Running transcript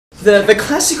the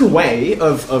classical way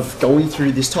of going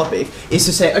through this topic is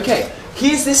to say, okay,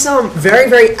 here's this very,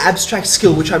 very abstract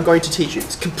skill which I'm going to teach you.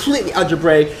 It's completely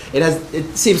algebraic.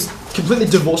 It seems completely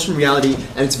divorced from reality,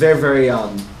 and it's very, very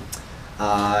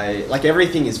like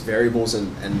everything is variables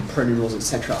and polynomials,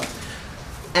 etc.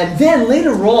 And then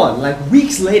later on, like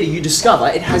weeks later, you discover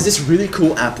it has this really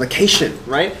cool application,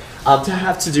 right? To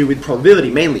have to do with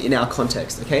probability, mainly in our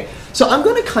context, okay? So I'm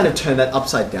going to kind of turn that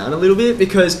upside down a little bit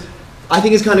because I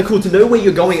think it's kind of cool to know where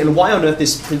you're going and why on earth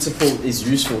this principle is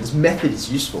useful, this method is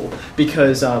useful,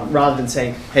 because rather than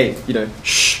saying, hey, you know,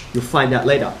 shh, you'll find out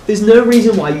later, there's no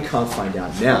reason why you can't find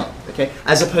out now, okay?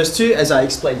 As opposed to, as I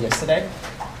explained yesterday,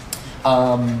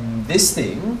 this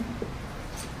thing,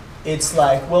 it's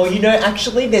like, well, you know,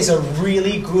 actually there's a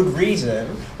really good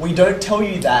reason we don't tell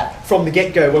you that from the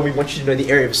get-go when we want you to know the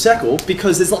area of a circle,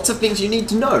 because there's lots of things you need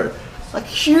to know. Like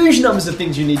huge numbers of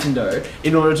things you need to know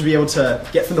in order to be able to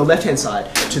get from the left-hand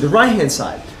side to the right-hand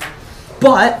side.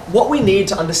 But what we need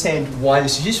to understand why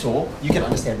this is useful, you can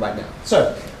understand right now.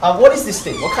 So, what is this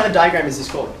thing? What kind of diagram is this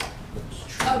called?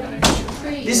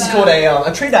 This is called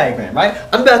a tree diagram, right?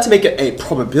 I'm about to make it a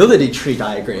probability tree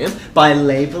diagram by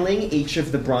labeling each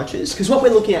of the branches, because what we're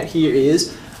looking at here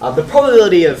is the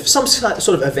probability of some sort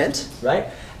of event, right?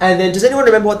 And then, does anyone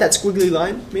remember what that squiggly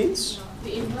line means?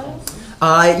 The inverse?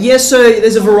 Yeah, so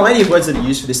there's a variety of words that are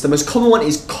used for this. The most common one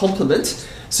is complement.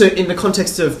 So in the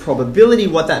context of probability,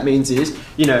 what that means is,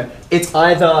 you know, it's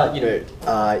either, you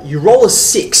know, you roll a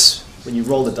 6 when you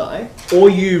roll the die, or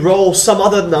you roll some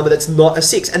other number that's not a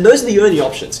 6. And those are the only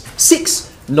options.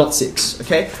 6, not 6,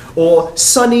 okay? Or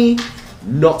sunny,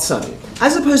 not sunny.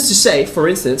 As opposed to say, for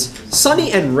instance,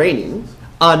 sunny and raining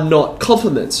are not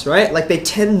complements, right? Like they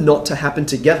tend not to happen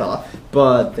together,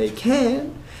 but they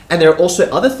can. And there are also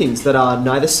other things that are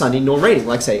neither sunny nor raining,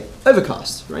 like say,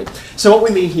 overcast, right? So what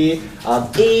we mean here,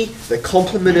 E, the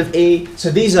complement of E, so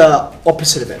these are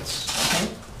opposite events,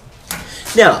 okay?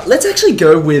 Now, let's actually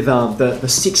go with the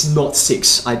 6 not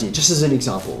 6 idea, just as an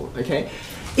example, okay?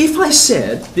 If I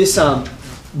said this,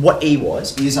 what E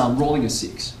was, is rolling a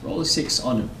 6. Roll a 6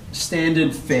 on a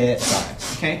standard fair die,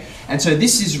 okay? And so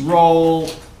this is roll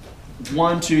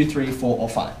 1, 2, 3, 4, or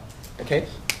 5, okay?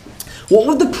 What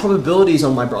would the probabilities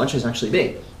on my branches actually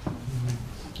be?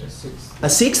 A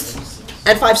sixth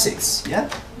and 5/6, yeah?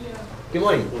 Good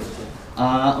morning.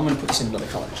 I'm going to put this in another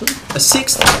color actually. A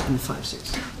 6th and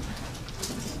 5/6.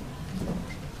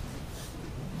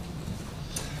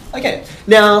 Okay,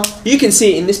 now you can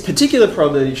see in this particular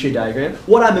probability tree diagram,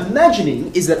 what I'm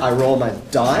imagining is that I roll my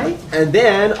die and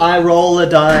then I roll a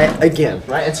die again,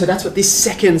 right? And so that's what this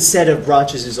second set of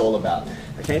branches is all about.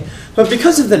 Okay, but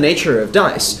because of the nature of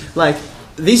dice, like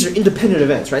these are independent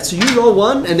events, right? So you roll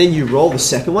one and then you roll the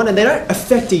second one and they don't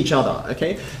affect each other,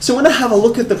 okay? So when I have a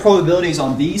look at the probabilities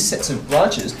on these sets of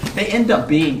branches, they end up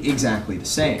being exactly the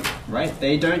same, right?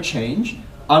 They don't change,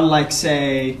 unlike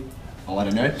say, oh, I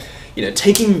don't know, you know,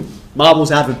 taking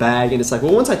marbles out of a bag and it's like,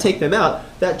 well, once I take them out,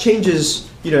 that changes,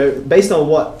 you know, based on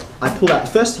what I pulled out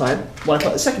the first time, what I pull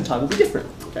out the second time will be different,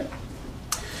 okay?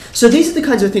 So these are the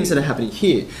kinds of things that are happening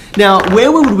here. Now, where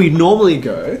would we normally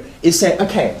go is say,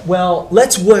 okay, well,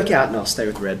 let's work out, and I'll stay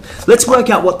with red, let's work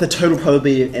out what the total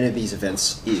probability of any of these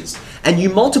events is. And you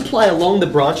multiply along the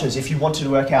branches if you wanted to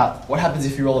work out what happens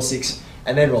if you roll a 6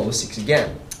 and then roll a 6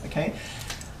 again, okay?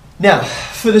 Now,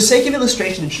 for the sake of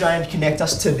illustration and try and connect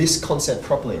us to this concept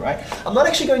properly, right? I'm not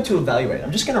actually going to evaluate,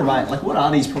 I'm just going to write, like, what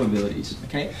are these probabilities,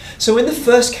 okay? So in the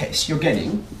first case, you're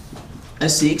getting a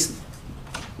 6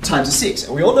 times a 6.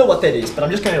 And we all know what that is, but I'm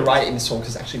just going to write it in this form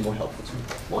because it's actually more helpful to me.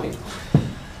 Morning.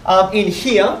 In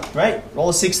here, right, roll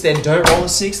a 6, then don't roll a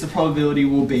 6, the probability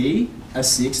will be a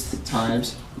 6th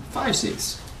times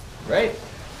 5/6, right?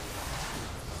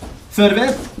 Third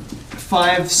event,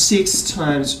 5/6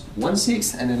 times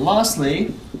 1/6, and then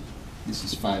lastly, this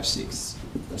is 5/6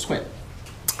 squared.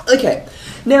 Okay,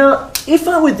 now if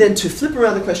I were then to flip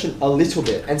around the question a little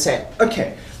bit and say,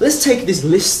 okay, let's take this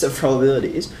list of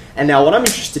probabilities, and now what I'm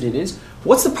interested in is,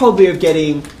 what's the probability of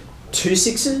getting 2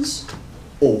 6s,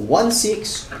 or 1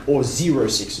 6, or 0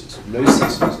 6s? No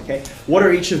 6s, okay? What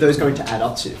are each of those going to add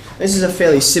up to? This is a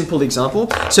fairly simple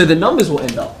example, so the numbers will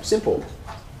end up simple.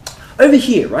 Over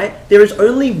here, right, there is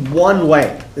only one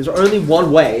way. There's only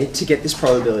one way to get this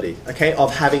probability, okay,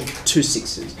 of having 2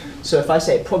 6s. So if I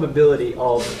say probability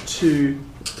of 2,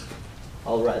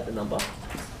 I'll write the number,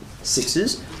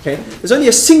 6s, okay? There's only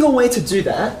a single way to do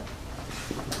that,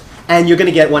 and you're going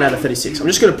to get 1 out of 36. I'm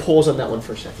just going to pause on that one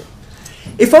for a second.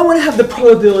 If I want to have the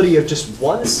probability of just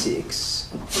 1 6,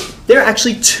 there are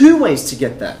actually 2 ways to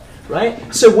get that.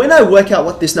 Right? So when I work out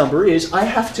what this number is, I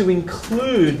have to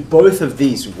include both of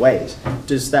these ways.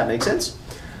 Does that make sense?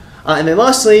 And then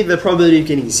lastly, the probability of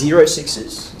getting 0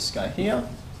 sixes, this guy here.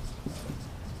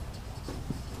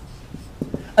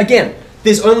 Again,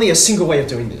 there's only a single way of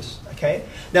doing this, okay?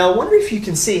 Now I wonder if you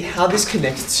can see how this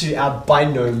connects to our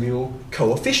binomial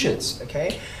coefficients,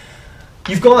 okay?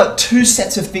 You've got two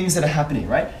sets of things that are happening,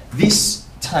 right? This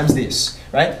times this,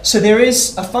 right? So there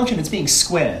is a function that's being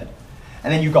squared.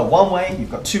 And then you've got one way,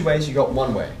 you've got two ways, you've got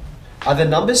one way. Are the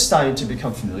numbers starting to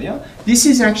become familiar? This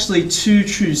is actually 2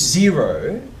 choose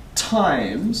 0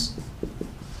 times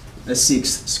a 6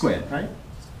 squared, right?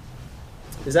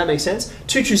 Does that make sense?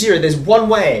 2 choose 0, there's one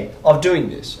way of doing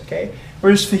this, okay?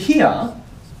 Whereas for here,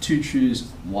 2 choose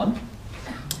 1,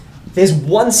 there's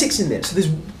 1 6 in there. So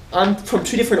I'm from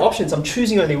two different options, I'm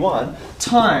choosing only one,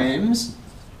 times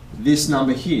this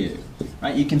number here.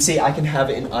 Right? You can see I can have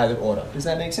it in either order. Does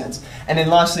that make sense? And then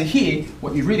lastly here,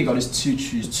 what you've really got is 2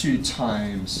 choose 2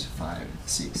 times 5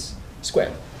 6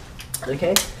 squared.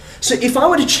 Okay? So if I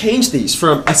were to change these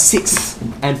from a 6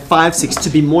 and 5 6 to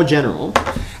be more general,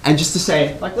 and just to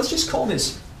say, like, let's just call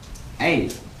this A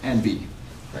and B,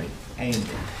 right? A and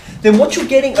B. Then what you're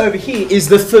getting over here is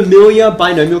the familiar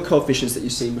binomial coefficients that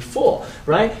you've seen before,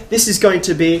 right? This is going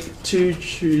to be 2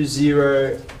 choose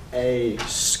 0 A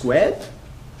squared.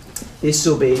 This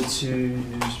will be 2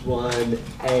 choose 1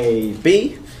 A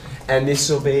B, and this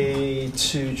will be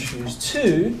 2 choose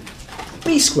 2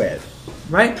 B squared,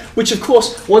 right? Which of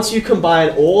course, once you combine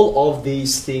all of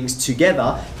these things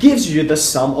together, gives you the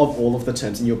sum of all of the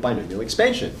terms in your binomial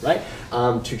expansion, right?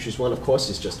 2 choose 1, of course,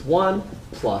 is just 1,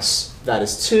 plus that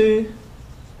is 2,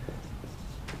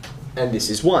 and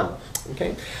this is 1.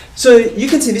 Okay, so you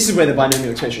can see this is where the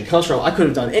binomial expansion comes from. I could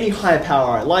have done any higher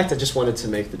power I liked. I just wanted to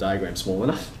make the diagram small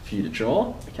enough for you to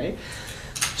draw. Okay,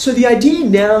 so the idea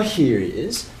now here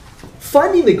is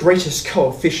finding the greatest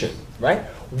coefficient, right?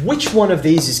 Which one of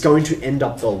these is going to end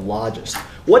up the largest?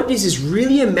 What it is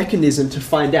really a mechanism to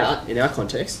find out, in our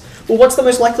context, well, what's the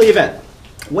most likely event?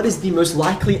 What is the most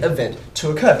likely event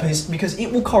to occur? Because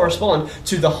it will correspond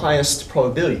to the highest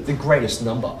probability, the greatest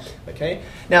number, okay?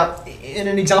 Now, in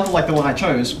an example like the one I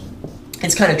chose,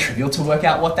 it's kind of trivial to work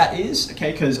out what that is,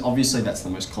 okay? Because obviously that's the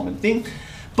most common thing.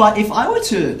 But if I were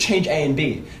to change A and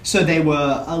B, so they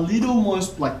were a little more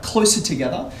like closer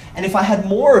together, and if I had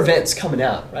more events coming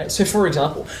out, right? So for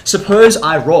example, suppose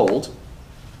I rolled,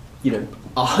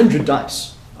 100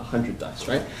 dice,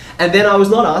 right? And then I was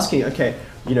not asking, okay,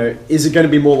 is it going to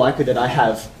be more likely that I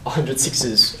have 100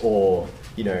 sixes or,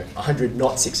 100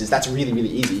 not sixes? That's really, really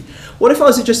easy. What if I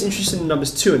was just interested in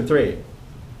numbers 2 and 3?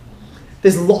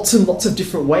 There's lots and lots of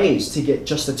different ways to get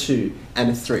just a 2 and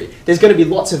a 3. There's going to be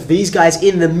lots of these guys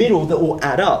in the middle that will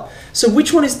add up. So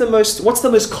which one is what's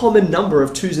the most common number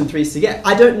of 2s and 3s to get?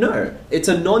 I don't know. It's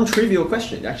a non-trivial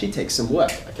question. It actually takes some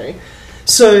work, okay?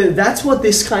 So that's what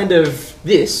this,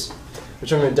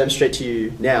 which I'm going to demonstrate to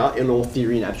you now in all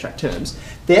theory and abstract terms,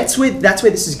 that's where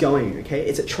this is going, okay?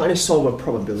 It's trying to solve a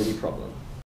probability problem.